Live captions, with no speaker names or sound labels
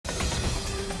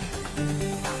On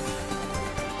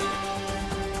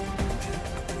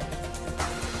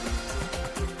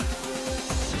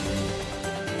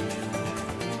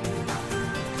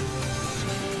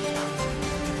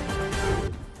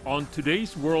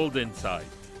today's World Insight,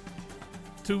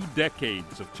 2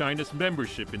 decades of China's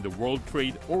membership in the World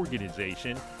Trade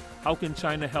Organization, how can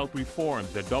China help reform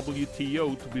the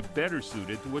WTO to be better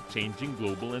suited to a changing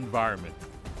global environment?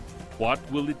 What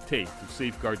will it take to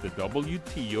safeguard the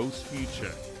WTO's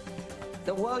future?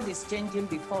 The world is changing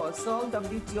before us, so all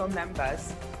WTO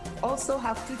members also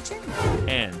have to change.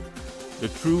 And the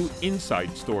true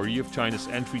inside story of China's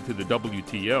entry to the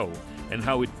WTO and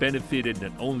how it benefited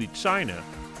not only China,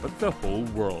 but the whole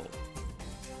world.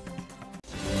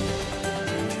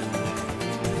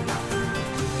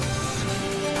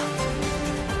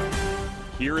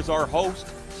 Here is our host,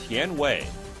 Tian Wei.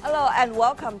 Hello and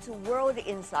welcome to World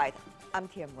Insight. I'm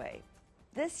Tian Wei.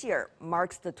 This year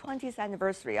marks the 20th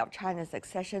anniversary of China's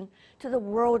accession to the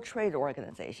World Trade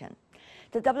Organization.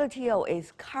 The WTO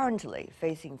is currently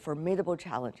facing formidable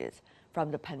challenges,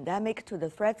 from the pandemic to the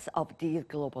threats of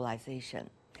deglobalization.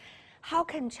 How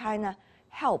can China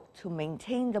help to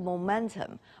maintain the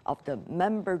momentum of the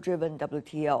member-driven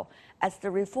WTO as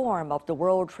the reform of the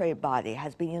World Trade Body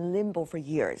has been in limbo for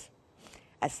years?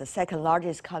 As the second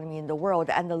largest economy in the world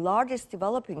and the largest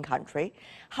developing country,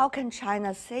 how can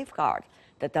China safeguard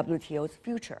the WTO's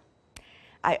future?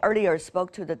 I earlier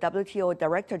spoke to the WTO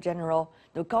Director General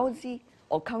Ngozi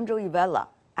Okonjo-Iweala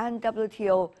and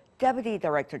WTO Deputy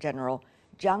Director General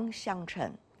Zhang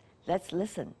Xiangchen. Let's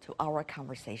listen to our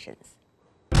conversations.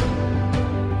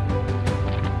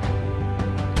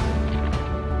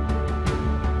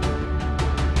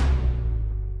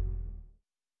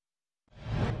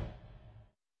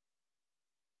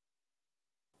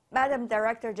 Madam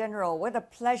Director General, what a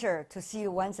pleasure to see you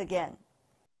once again.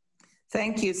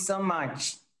 Thank you so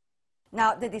much.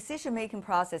 Now, the decision-making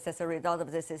process as a result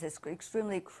of this is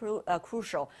extremely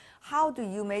crucial. How do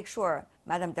you make sure,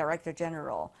 Madam Director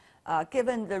General,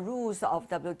 given the rules of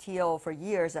WTO for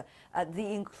years,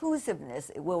 the inclusiveness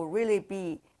will really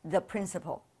be the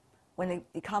principle when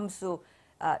it comes to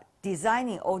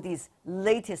designing all these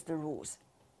latest rules?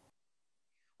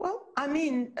 Well, I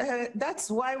mean, that's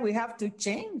why we have to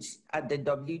change at the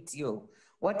WTO.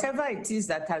 Whatever it is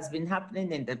that has been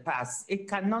happening in the past, it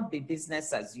cannot be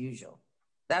business as usual.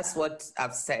 That's what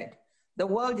I've said. The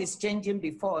world is changing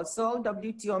before us, so all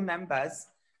WTO members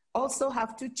also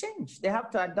have to change. They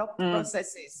have to adopt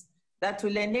processes that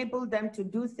will enable them to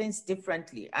do things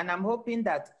differently. And I'm hoping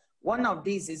that one of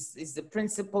these is the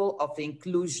principle of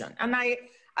inclusion. And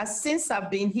since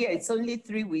I've been here, it's only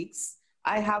 3 weeks,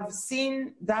 I have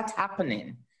seen that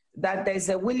happening, that there's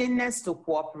a willingness to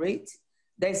cooperate.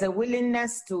 There's a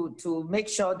willingness to make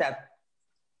sure that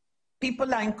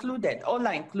people are included, all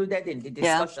are included in the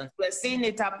discussions. Yeah. We're seeing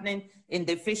it happening in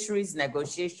the fisheries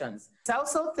negotiations. I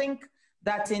also think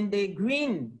that in the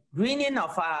greening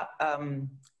of our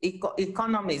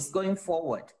economies going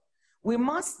forward, we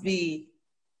must be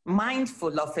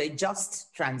mindful of a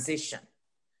just transition.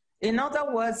 In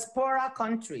other words, poorer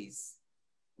countries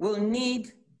will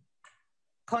need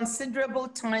considerable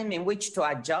time in which to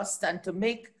adjust and to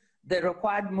make the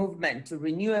required movement to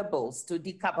renewables, to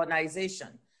decarbonization.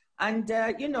 And,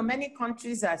 you know, many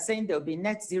countries are saying they'll be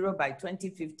net zero by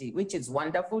 2050, which is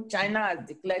wonderful. China has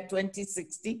declared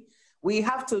 2060. We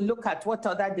have to look at what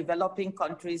other developing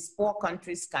countries, poor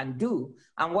countries can do,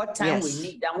 and what time we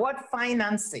need, and what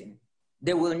financing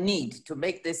they will need to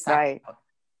make this happen. Right.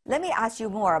 Let me ask you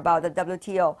more about the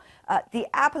WTO. The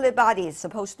appellate body is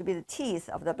supposed to be the teeth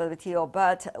of the WTO,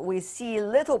 but we see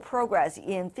little progress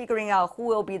in figuring out who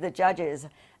will be the judges,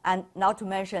 and not to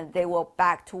mention they will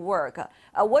back to work.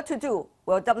 What to do?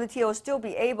 Will WTO still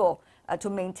be able to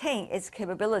maintain its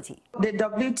capability? The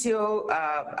WTO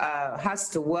has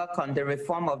to work on the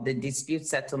reform of the dispute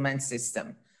settlement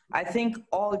system. I think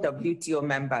all WTO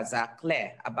members are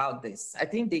clear about this. I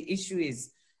think the issue is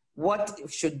what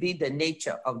should be the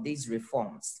nature of these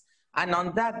reforms. And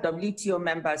on that, WTO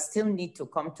members still need to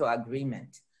come to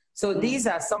agreement. So these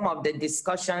are some of the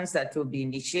discussions that will be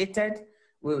initiated.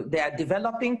 There are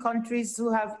developing countries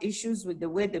who have issues with the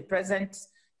way the present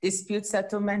dispute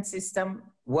settlement system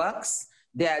works.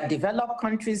 There are developed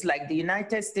countries like the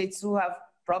United States who have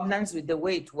problems with the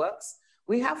way it works.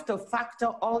 We have to factor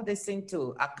all this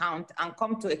into account and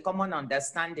come to a common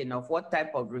understanding of what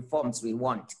type of reforms we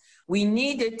want. We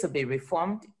need it to be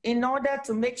reformed in order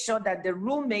to make sure that the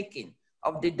rulemaking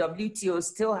of the WTO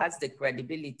still has the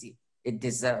credibility it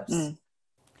deserves.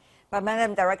 But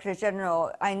Madam Director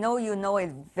General, I know you know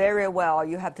it very well.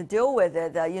 You have to deal with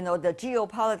it. You know, the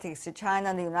geopolitics to China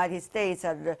and the United States,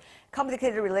 the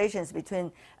complicated relations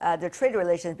between the trade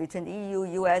relations between the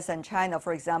EU, US, and China,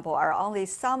 for example, are only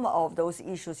some of those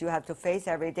issues you have to face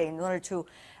every day in order to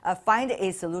find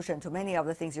a solution to many of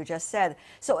the things you just said.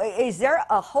 So is there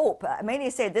a hope? Many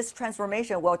say this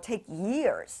transformation will take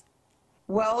years.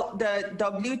 Well, the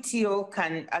WTO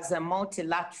can, as a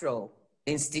multilateral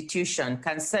institution,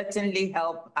 can certainly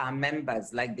help our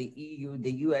members like the EU,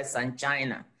 the US, and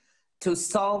China to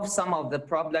solve some of the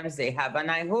problems they have. And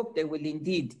I hope they will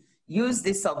indeed use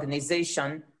this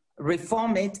organization,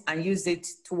 reform it, and use it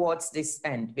towards this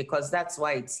end, because that's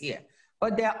why it's here.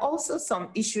 But there are also some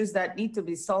issues that need to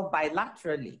be solved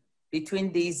bilaterally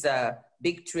between these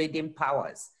big trading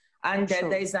powers. And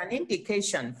there is an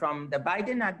indication from the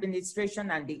Biden administration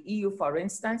and the EU, for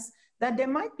instance, that they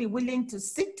might be willing to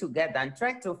sit together and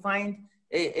try to find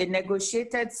a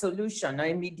negotiated solution or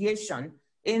a mediation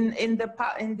in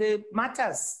the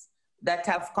matters that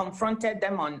have confronted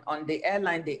them on the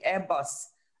airline, the Airbus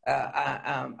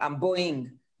and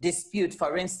Boeing dispute,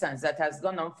 for instance, that has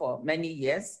gone on for many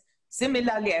years.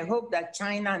 Similarly, I hope that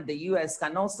China and the US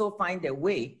can also find a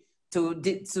way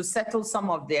to settle some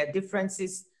of their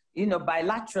differences, you know,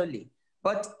 bilaterally.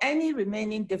 But any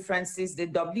remaining differences, the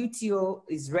WTO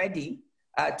is ready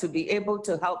to be able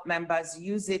to help members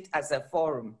use it as a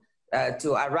forum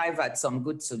to arrive at some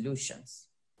good solutions.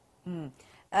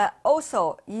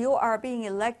 Also, you are being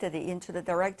elected into the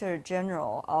Director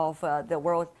General of the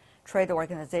World Trade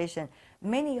Organization.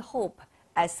 Many hope,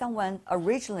 as someone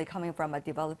originally coming from a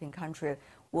developing country,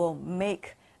 will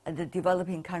make the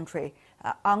developing country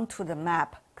onto the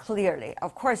map clearly.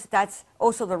 Of course, that's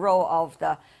also the role of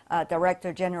the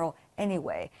Director General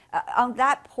anyway. On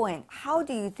that point, how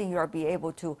do you think you'll be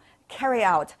able to carry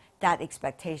out that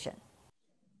expectation?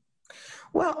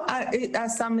 Well,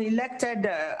 as I'm elected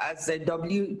as a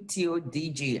WTO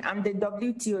DG, I'm the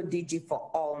WTO DG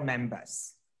for all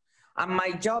members. And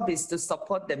my job is to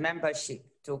support the membership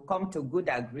to come to good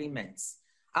agreements.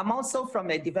 I'm also from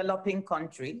a developing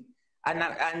country, and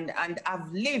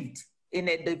I've lived in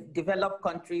a developed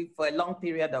country for a long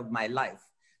period of my life.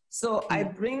 So I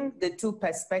bring the two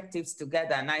perspectives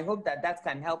together, and I hope that that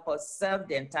can help us serve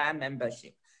the entire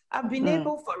membership. I've been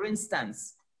able, for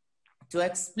instance, to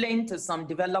explain to some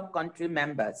developed country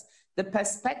members the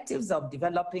perspectives of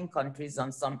developing countries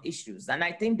on some issues, and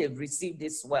I think they've received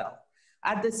this well.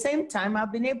 At the same time,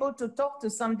 I've been able to talk to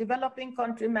some developing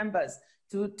country members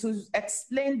to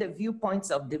explain the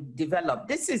viewpoints of the developed.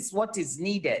 This is what is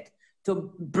needed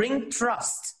to bring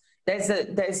trust.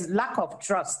 There's lack of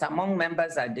trust among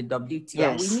members at the WTO.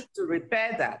 Yes. We need to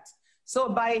repair that. So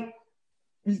by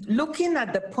looking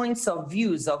at the points of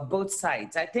views of both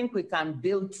sides, I think we can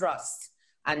build trust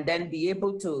and then be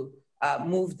able to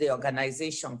move the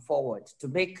organization forward to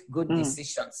make good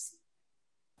decisions.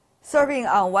 Serving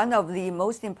on one of the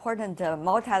most important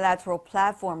multilateral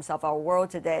platforms of our world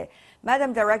today,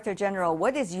 Madam Director General,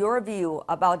 what is your view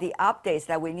about the updates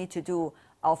that we need to do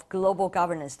of global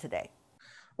governance today?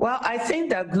 Well, I think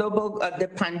that the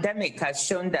pandemic has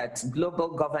shown that global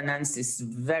governance is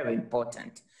very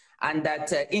important and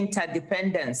that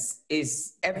interdependence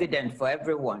is evident for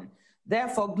everyone.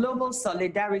 Therefore, global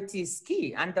solidarity is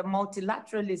key, and the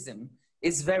multilateralism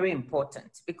is very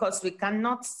important because we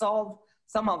cannot solve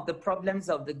some of the problems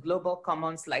of the global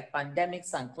commons like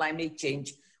pandemics and climate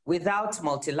change without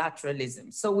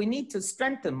multilateralism. So we need to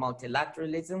strengthen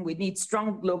multilateralism. We need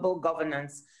strong global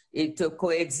governance to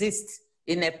coexist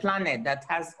in a planet that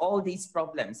has all these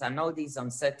problems and all these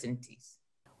uncertainties.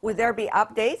 Will there be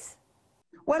updates?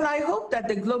 Well, I hope that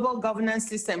the global governance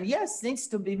system, yes, needs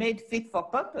to be made fit for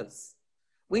purpose.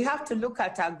 We have to look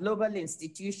at our global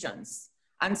institutions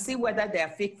and see whether they are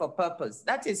fit for purpose.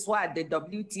 That is why at the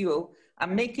WTO,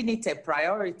 I'm making it a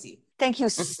priority. Thank you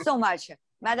so much,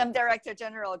 Madam Director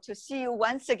General, to see you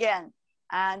once again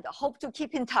and hope to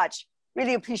keep in touch.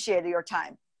 Really appreciate your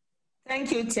time.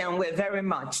 Thank you, Tianwei, very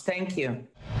much. Thank you.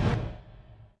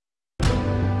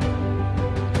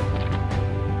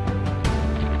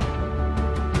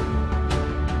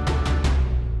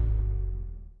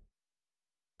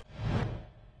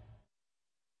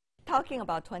 Talking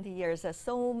about 20 years,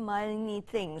 so many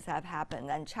things have happened,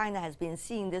 and China has been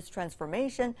seeing this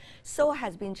transformation. So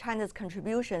has been China's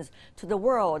contributions to the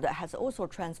world that has also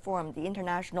transformed the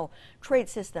international trade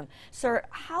system. Sir,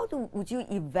 how would you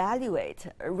evaluate,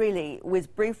 really,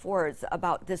 with brief words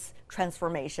about this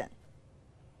transformation?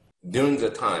 During the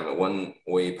time when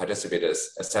we participated in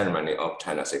a ceremony of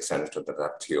China's accession to the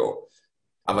WTO,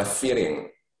 our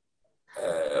feeling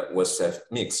was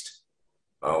mixed.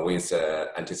 with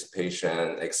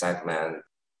anticipation, excitement,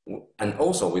 and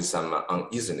also with some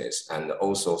uneasiness and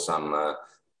also some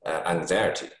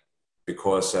anxiety.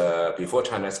 Because before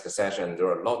China's accession, there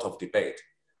were a lot of debate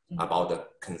about the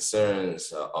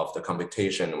concerns of the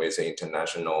competition with the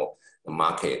international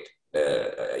market,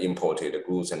 imported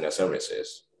goods and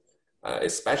services.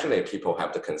 Especially people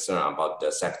have the concern about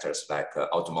the sectors like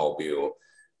automobile,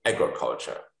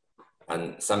 agriculture.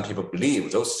 And some people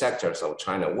believe those sectors of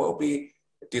China will be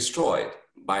destroyed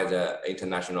by the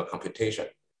international competition.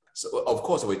 So of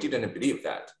course we didn't believe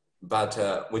that, but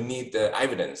we need the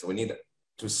evidence, we need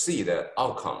to see the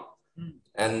outcome.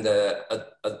 And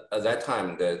at that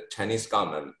time, the Chinese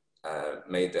government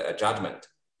made a judgment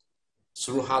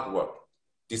through hard work.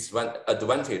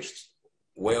 Advantage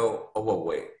will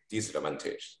outweigh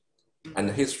disadvantage.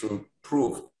 And history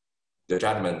proved the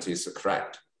judgment is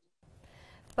correct.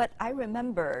 But I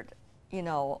remembered,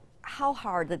 how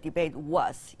hard the debate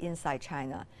was inside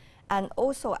China. And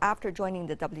also after joining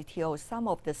the WTO, some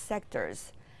of the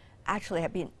sectors actually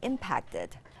have been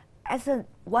impacted. As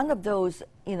one of those,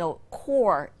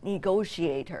 core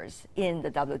negotiators in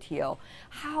the WTO,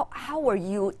 how were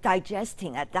you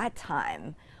digesting at that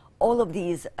time all of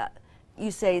these,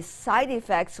 you say, side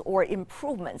effects or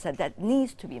improvements that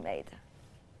needs to be made?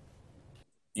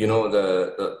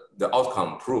 The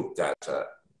outcome proved that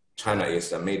China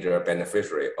is a major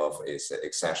beneficiary of its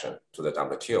accession to the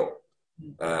WTO.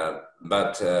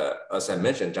 But as I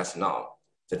mentioned just now,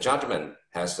 the judgment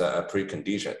has a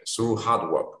precondition through hard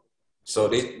work. So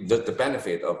the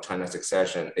benefit of China's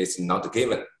accession is not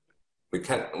given. We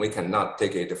cannot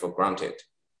take it for granted.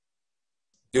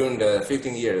 During the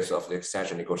 15 years of the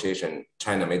accession negotiation,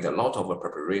 China made a lot of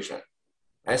preparation.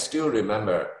 I still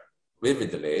remember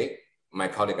vividly, my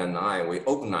colleague and I, we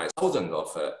organized thousands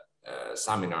of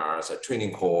seminars,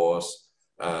 training courses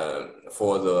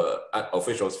for the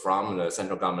officials from the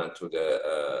central government to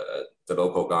the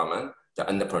local government, the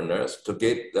entrepreneurs, to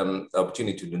give them the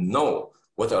opportunity to know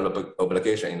what the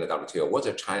obligation in the WTO, what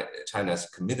is China's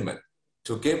commitment,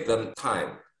 to give them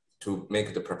time to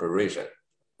make the preparation.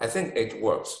 I think it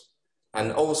works.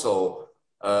 And also,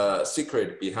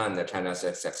 secret behind the China's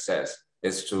success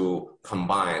is to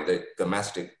combine the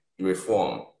domestic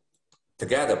reform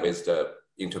together with the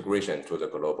integration to the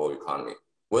global economy.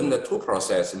 When the two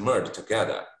processes merge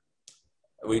together,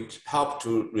 we help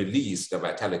to release the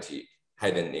vitality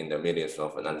hidden in the millions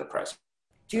of enterprises.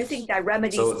 Do you think that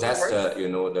remedies? So that's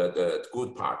the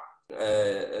good part.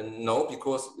 No,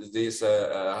 because this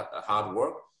hard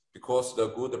work, because the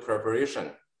good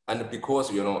preparation, and because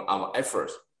our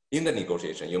efforts in the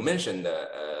negotiation. You mentioned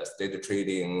state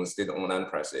trading, state-owned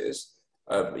enterprises.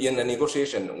 In the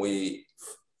negotiation, we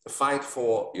fight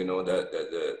for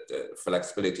the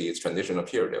flexibility transitional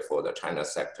period for the China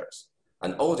sectors,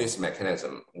 and all these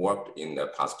mechanisms worked in the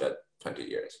past 20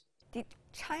 years. Did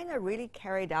China really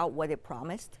carried out what it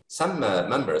promised? Some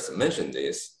members mentioned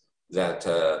this, that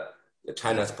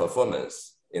China's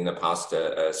performance in the past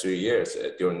 3 years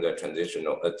during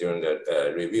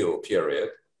the review period,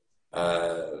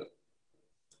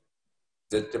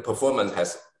 the performance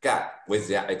has gap with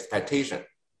their expectation.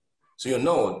 So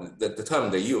the term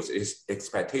they use is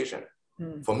expectation.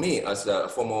 For me, as a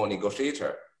former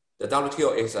negotiator, the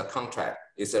WTO is a contract.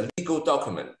 It's a legal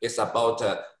document. It's about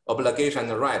obligation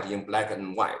and right in black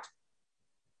and white.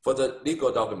 For the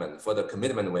legal document, for the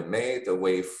commitment we made,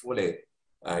 we fully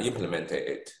implemented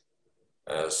it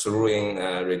through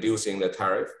reducing the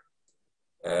tariff,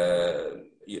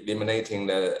 eliminating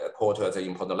the quota, the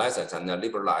import license, and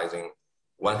liberalizing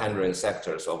 100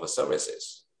 sectors of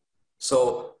services.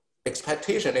 So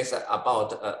expectation is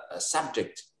about a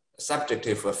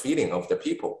subjective feeling of the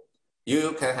people.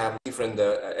 You can have different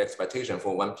expectation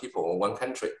for one people or one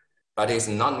country, but it's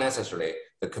not necessarily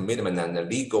the commitment and the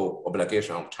legal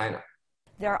obligation of China.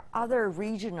 There are other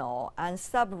regional and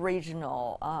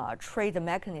sub-regional trade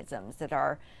mechanisms that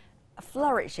are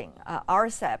flourishing.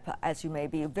 RCEP, as you may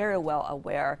be very well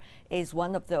aware, is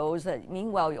one of those.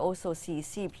 Meanwhile, you also see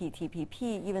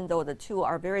CPTPP, even though the two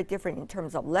are very different in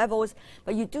terms of levels,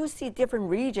 but you do see different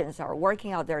regions are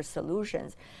working out their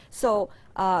solutions. So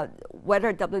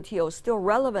whether WTO is still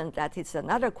relevant, that is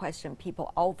another question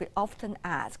people often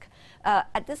ask.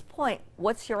 At this point,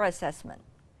 what's your assessment?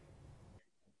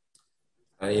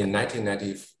 In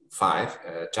 1995,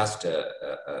 just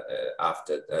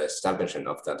after the establishment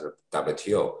of the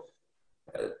WTO,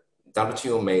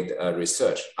 WTO made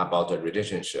research about the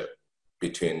relationship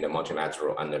between the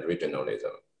multilateral and the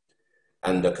regionalism.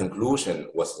 And the conclusion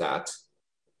was that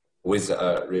with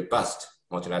a robust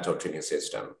multilateral trading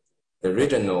system, the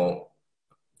regional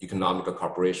economic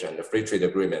cooperation, the free trade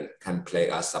agreement can play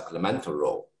a supplemental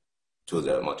role to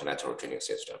the multilateral trading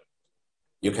system.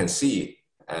 You can see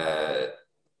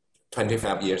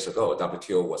 25 years ago,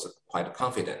 WTO was quite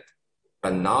confident.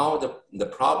 But now the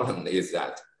problem is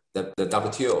that the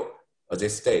WTO at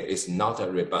this stage is not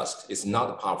robust, it's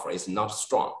not powerful, it's not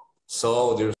strong.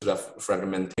 So there's a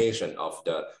fragmentation of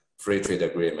the free trade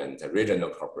agreement, the regional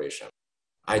cooperation.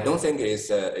 I don't think it's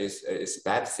a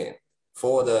bad thing.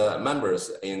 For the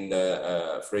members in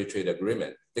the free trade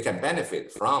agreement, they can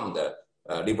benefit from the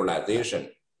liberalization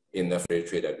in the free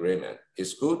trade agreement.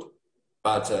 It's good,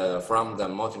 but from the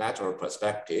multilateral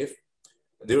perspective,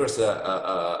 there is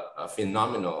a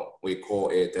phenomenon, we call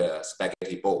it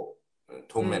spaghetti bowl.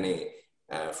 Too many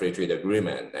free trade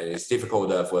agreement, and it's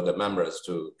difficult for the members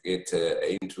to get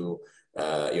into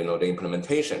the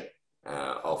implementation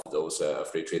of those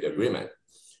free trade agreement.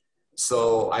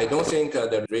 So I don't think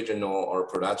the regional or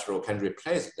bilateral can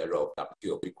replace the role of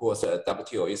WTO, because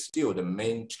WTO is still the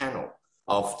main channel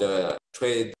of the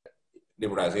trade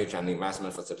liberalization and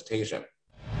investment facilitation.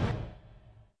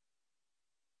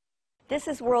 This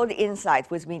is World Insight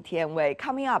with me, Tian Wei.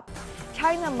 Coming up,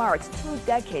 China marks 2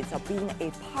 decades of being a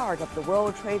part of the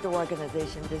World Trade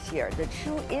Organization this year. The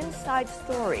true inside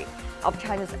story of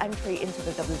China's entry into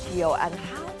the WTO and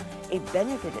how it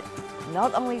benefited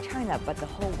not only China, but the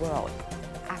whole world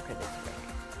after this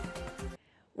break.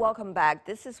 Welcome back.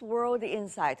 This is World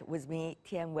Insight with me,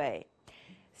 Tian Wei.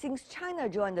 Since China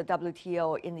joined the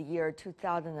WTO in the year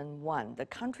 2001, the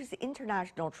country's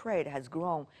international trade has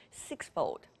grown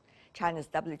 6-fold. China's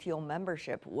WTO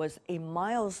membership was a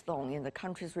milestone in the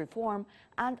country's reform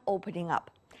and opening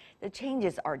up. The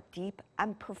changes are deep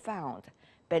and profound,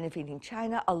 benefiting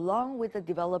China along with the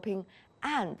developing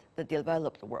and the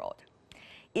developed world.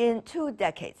 In 2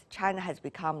 decades, China has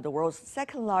become the world's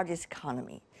second-largest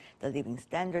economy. The living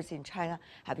standards in China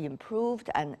have improved,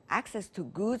 and access to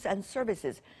goods and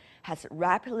services has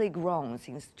rapidly grown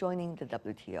since joining the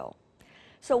WTO.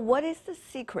 So what is the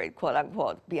secret,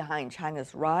 quote-unquote, behind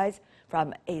China's rise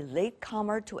from a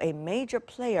latecomer to a major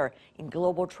player in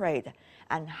global trade?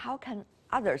 And how can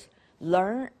others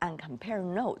learn and compare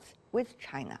notes with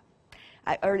China?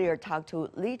 I earlier talked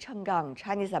to Li Chenggang,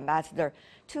 Chinese ambassador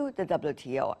to the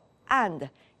WTO,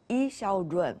 and Yi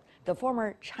Xiaorun, the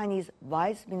former Chinese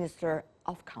Vice Minister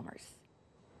of Commerce.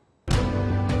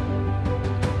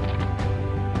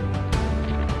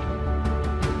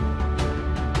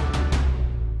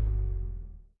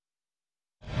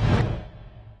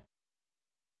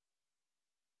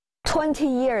 "20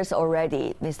 years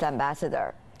already, Mr.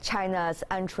 Ambassador, China's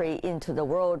entry into the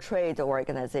World Trade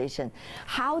Organization.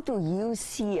 How do you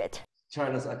see it?"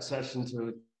 China's accession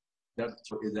to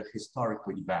WTO is a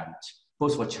historical event,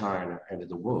 both for China and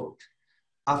the world.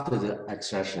 After the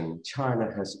accession,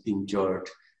 China has enjoyed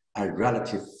a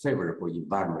relatively favorable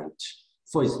environment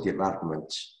for its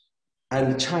development.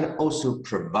 And China also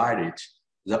provided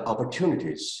the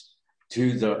opportunities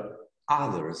to the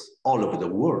others all over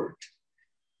the world.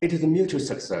 It is a mutual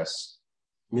success,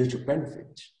 mutual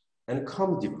benefit, and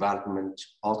common development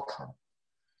outcome.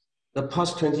 The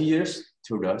past 20 years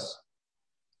told us,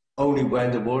 only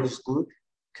when the world is good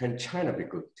can China be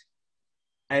good.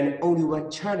 And only when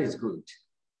China is good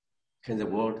can the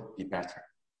world be better.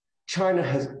 China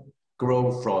has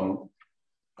grown from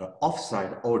an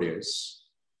offside audience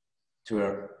to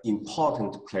an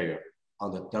important player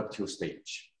on the WTO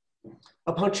stage.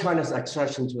 Upon China's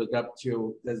accession to the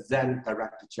WTO, the then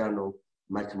Director General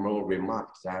Mike Moore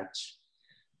remarked that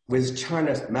with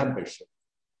China's membership,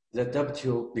 the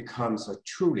WTO becomes a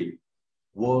truly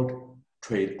world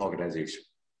trade organization.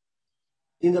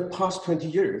 In the past 20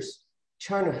 years,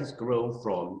 China has grown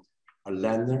from a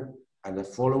learner and a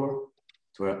follower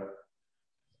to an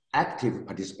active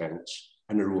participant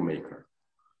and a rulemaker,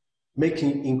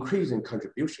 making increasing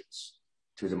contributions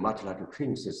to the multilateral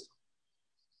trading system.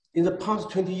 In the past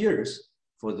 20 years,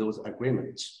 for those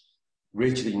agreements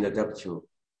reached in the WTO,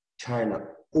 China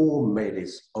all made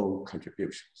its own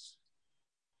contributions.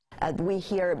 We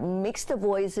hear mixed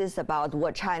voices about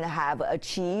what China have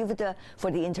achieved for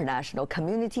the international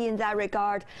community in that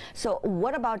regard. So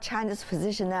what about China's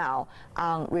position now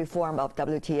on reform of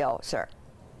WTO, sir?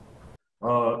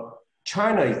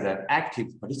 China is an active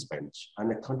participant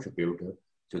and a contributor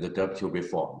to the WTO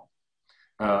reform.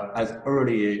 As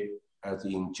early as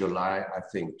in July, I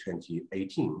think,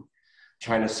 2018,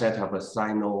 China set up a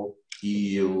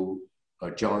Sino-EU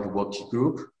joint working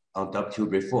group on WTO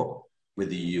reform with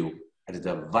the EU at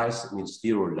the vice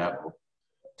ministerial level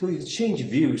to exchange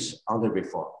views on the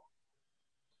reform.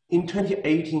 In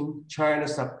 2018, China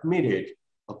submitted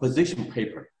a position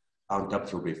paper on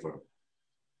WTO reform.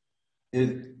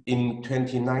 In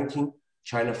 2019,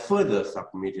 China further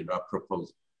submitted a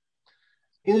proposal.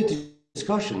 In the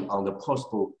discussion on the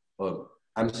possible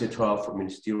MC12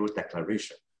 ministerial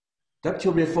declaration,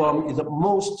 WTO reform is the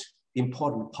most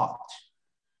important part.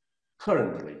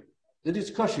 Currently, the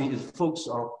discussion is focused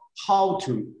on how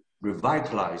to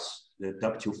revitalize the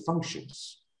WTO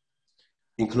functions,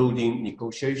 including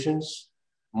negotiations,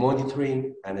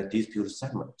 monitoring, and dispute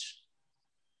settlement.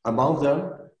 Among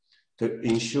them, to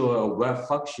ensure a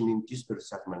well-functioning dispute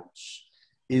settlement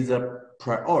is a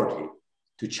priority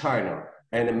to China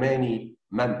and many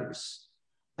members.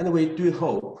 And we do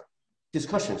hope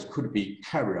discussions could be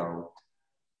carried on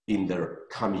in the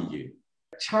coming year.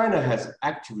 China has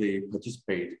actively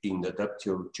participated in the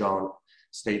WTO Joint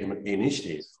Statement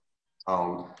Initiative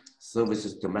on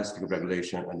services, domestic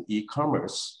regulation, and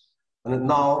e-commerce. And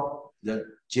now the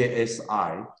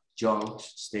JSI, Joint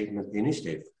Statement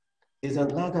Initiative, is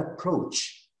another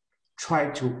approach try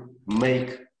to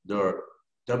make the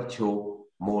WTO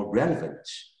more relevant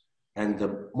and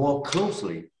more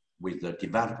closely with the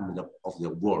development of the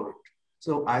world.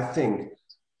 So I think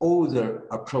all the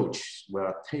approach we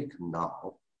are taking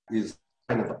now is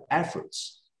kind of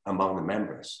efforts among the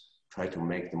members, try to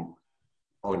make the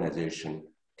organization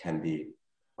can be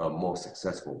more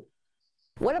successful.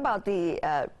 What about the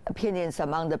opinions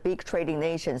among the big trading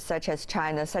nations, such as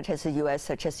China, such as the U.S.,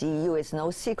 such as the EU? It's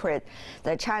no secret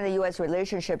that China-U.S.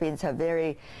 relationship is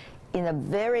in a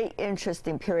very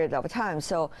interesting period of time.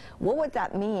 So what would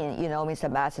that mean, Mr.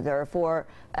 Ambassador, for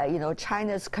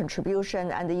China's contribution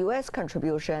and the U.S.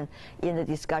 contribution in the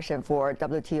discussion for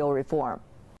WTO reform?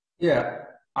 Yeah,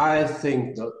 I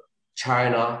think that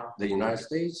China, the United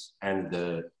States, and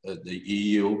the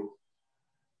EU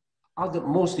are the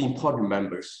most important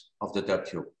members of the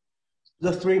WTO.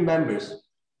 The three members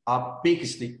are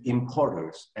biggest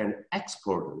importers and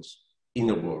exporters in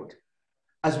the world,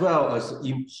 as well as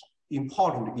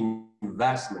important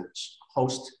investment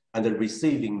host and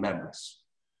receiving members.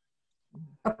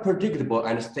 A predictable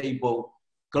and stable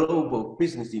global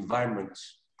business environment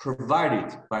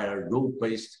provided by a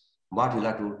rule-based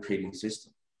multilateral trading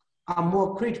system are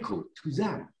more critical to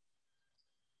them.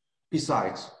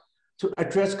 Besides, to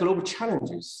address global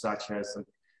challenges such as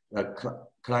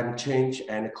climate change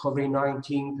and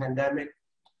COVID-19 pandemic,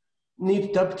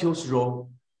 need WTO's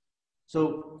role.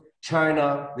 So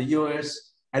China, the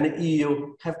US, and the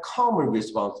EU have common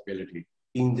responsibility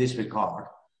in this regard.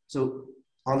 So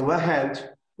on the one hand,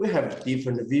 we have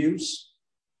different views,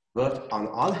 but on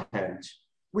the other hand,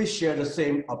 we share the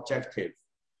same objective.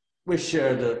 We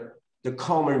share the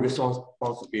common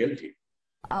responsibility.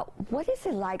 What is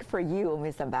it like for you,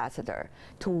 Mr. Ambassador,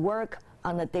 to work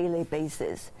on a daily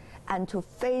basis and to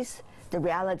face the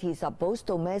realities of both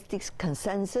domestic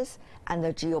consensus and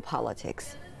the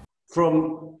geopolitics?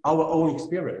 From our own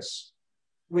experience,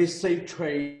 we see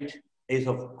trade is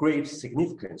of great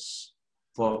significance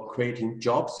for creating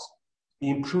jobs,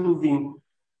 improving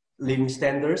living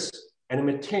standards, and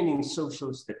maintaining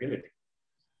social stability.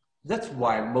 That's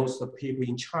why most of the people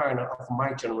in China of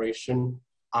my generation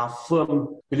are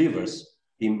firm believers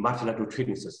in multilateral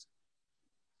trading system.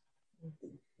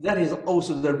 That is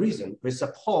also the reason we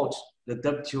support the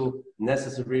WTO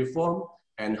necessary reform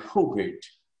and hope it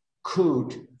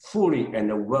could fully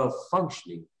and well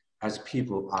functioning as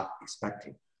people are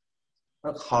expecting.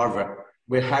 However,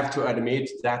 we have to admit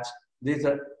that there's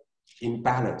an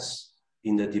imbalance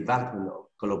in the development of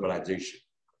globalization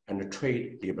and the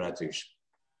trade liberalization.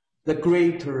 The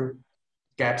greater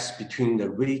gaps between the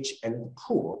rich and the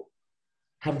poor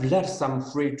have led some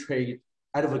free trade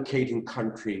advocating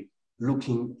countries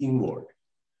looking inward.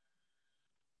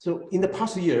 So in the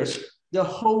past years, the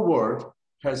whole world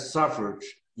has suffered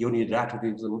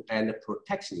unilateralism and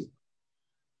protectionism.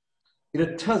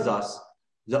 It tells us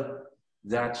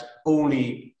that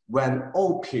only when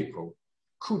all people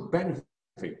could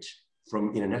benefit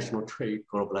from international trade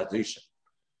globalization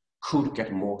could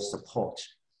get more support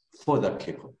for the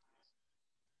people.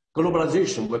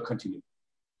 Globalization will continue.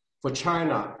 For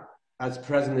China, as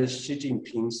President Xi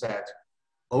Jinping said,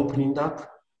 opening up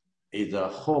is a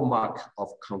hallmark of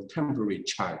contemporary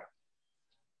China.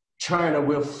 China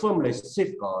will firmly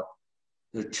safeguard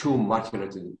the true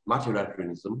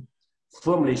multilateralism,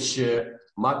 firmly share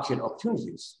market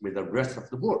opportunities with the rest of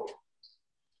the world,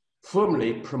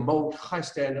 firmly promote high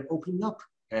standard opening up,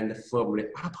 and firmly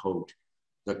uphold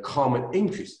the common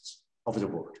interests of the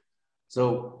world.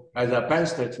 So as an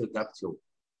ambassador to WTO,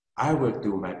 I will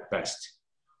do my best.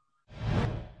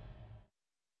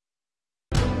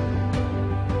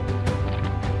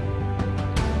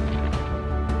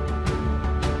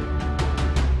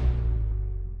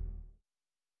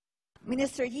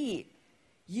 Minister Yi,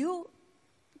 You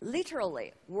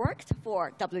literally worked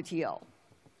for WTO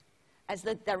as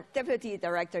the Deputy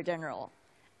Director General.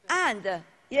 And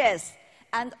yes,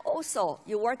 and also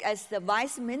you work as the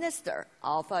Vice Minister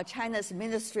of China's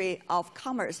Ministry of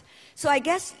Commerce. So I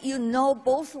guess you know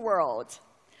both worlds.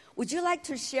 Would you like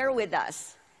to share with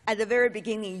us at the very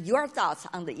beginning your thoughts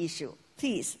on the issue?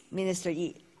 Please, Minister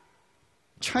Yi.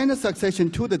 China's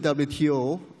accession to the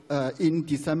WTO in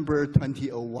December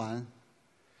 2001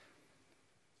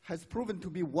 has proven to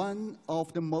be one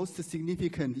of the most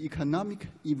significant economic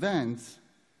events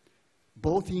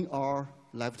both in our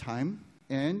lifetime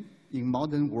and in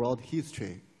modern world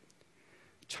history.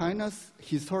 China's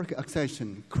historic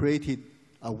accession created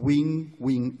a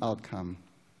win-win outcome.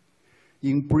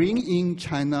 In bringing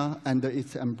China under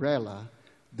its umbrella,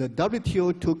 the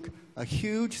WTO took a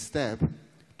huge step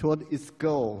toward its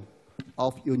goal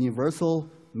of universal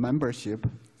membership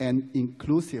and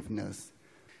inclusiveness.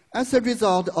 As a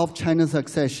result of China's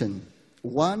accession,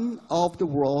 one of the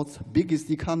world's biggest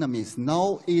economies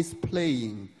now is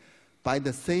playing by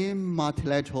the same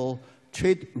multilateral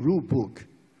trade rulebook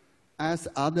as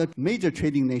other major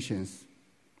trading nations,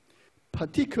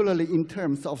 particularly in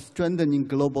terms of strengthening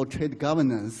global trade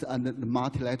governance and the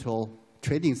multilateral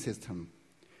trading system.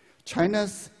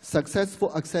 China's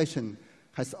successful accession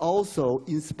has also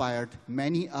inspired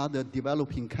many other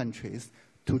developing countries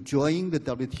to join the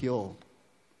WTO.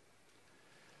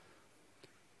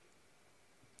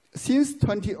 Since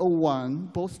 2001,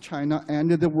 both China and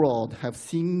the world have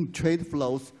seen trade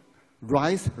flows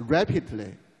rise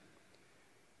rapidly,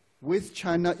 with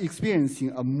China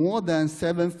experiencing a more than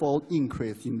seven-fold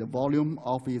increase in the volume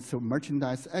of its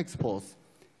merchandise exports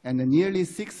and a nearly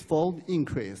six-fold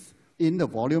increase in the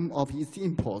volume of its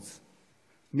imports.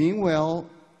 Meanwhile,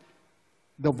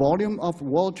 the volume of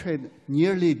world trade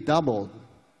nearly doubled.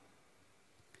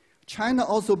 China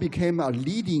also became a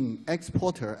leading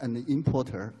exporter and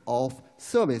importer of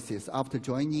services after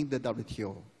joining the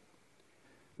WTO.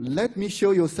 Let me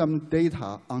show you some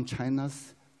data on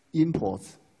China's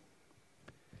imports.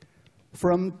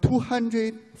 From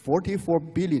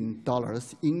 $244 billion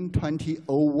in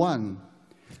 2001,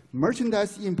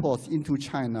 merchandise imports into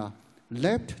China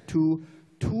leapt to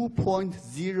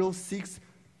 $2.06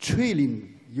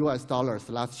 trillion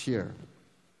last year.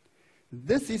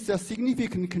 This is a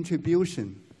significant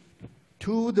contribution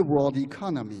to the world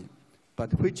economy,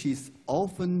 but which is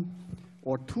often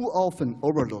or too often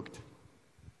overlooked.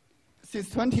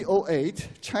 Since 2008,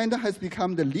 China has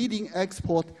become the leading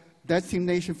export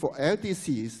destination for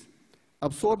LDCs,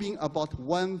 absorbing about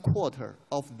 1/4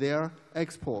 of their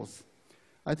exports.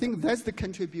 I think that's the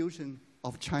contribution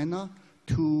of China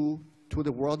to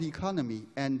the world economy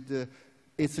and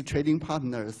its trading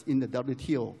partners in the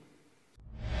WTO.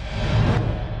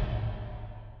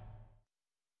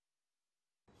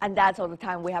 And that's all the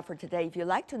time we have for today. If you'd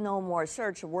like to know more,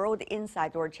 search World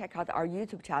Insight or check out our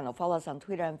YouTube channel. Follow us on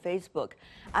Twitter and Facebook.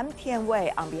 I'm Tian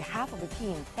Wei. On behalf of the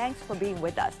team, thanks for being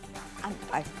with us. And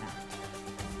bye for now.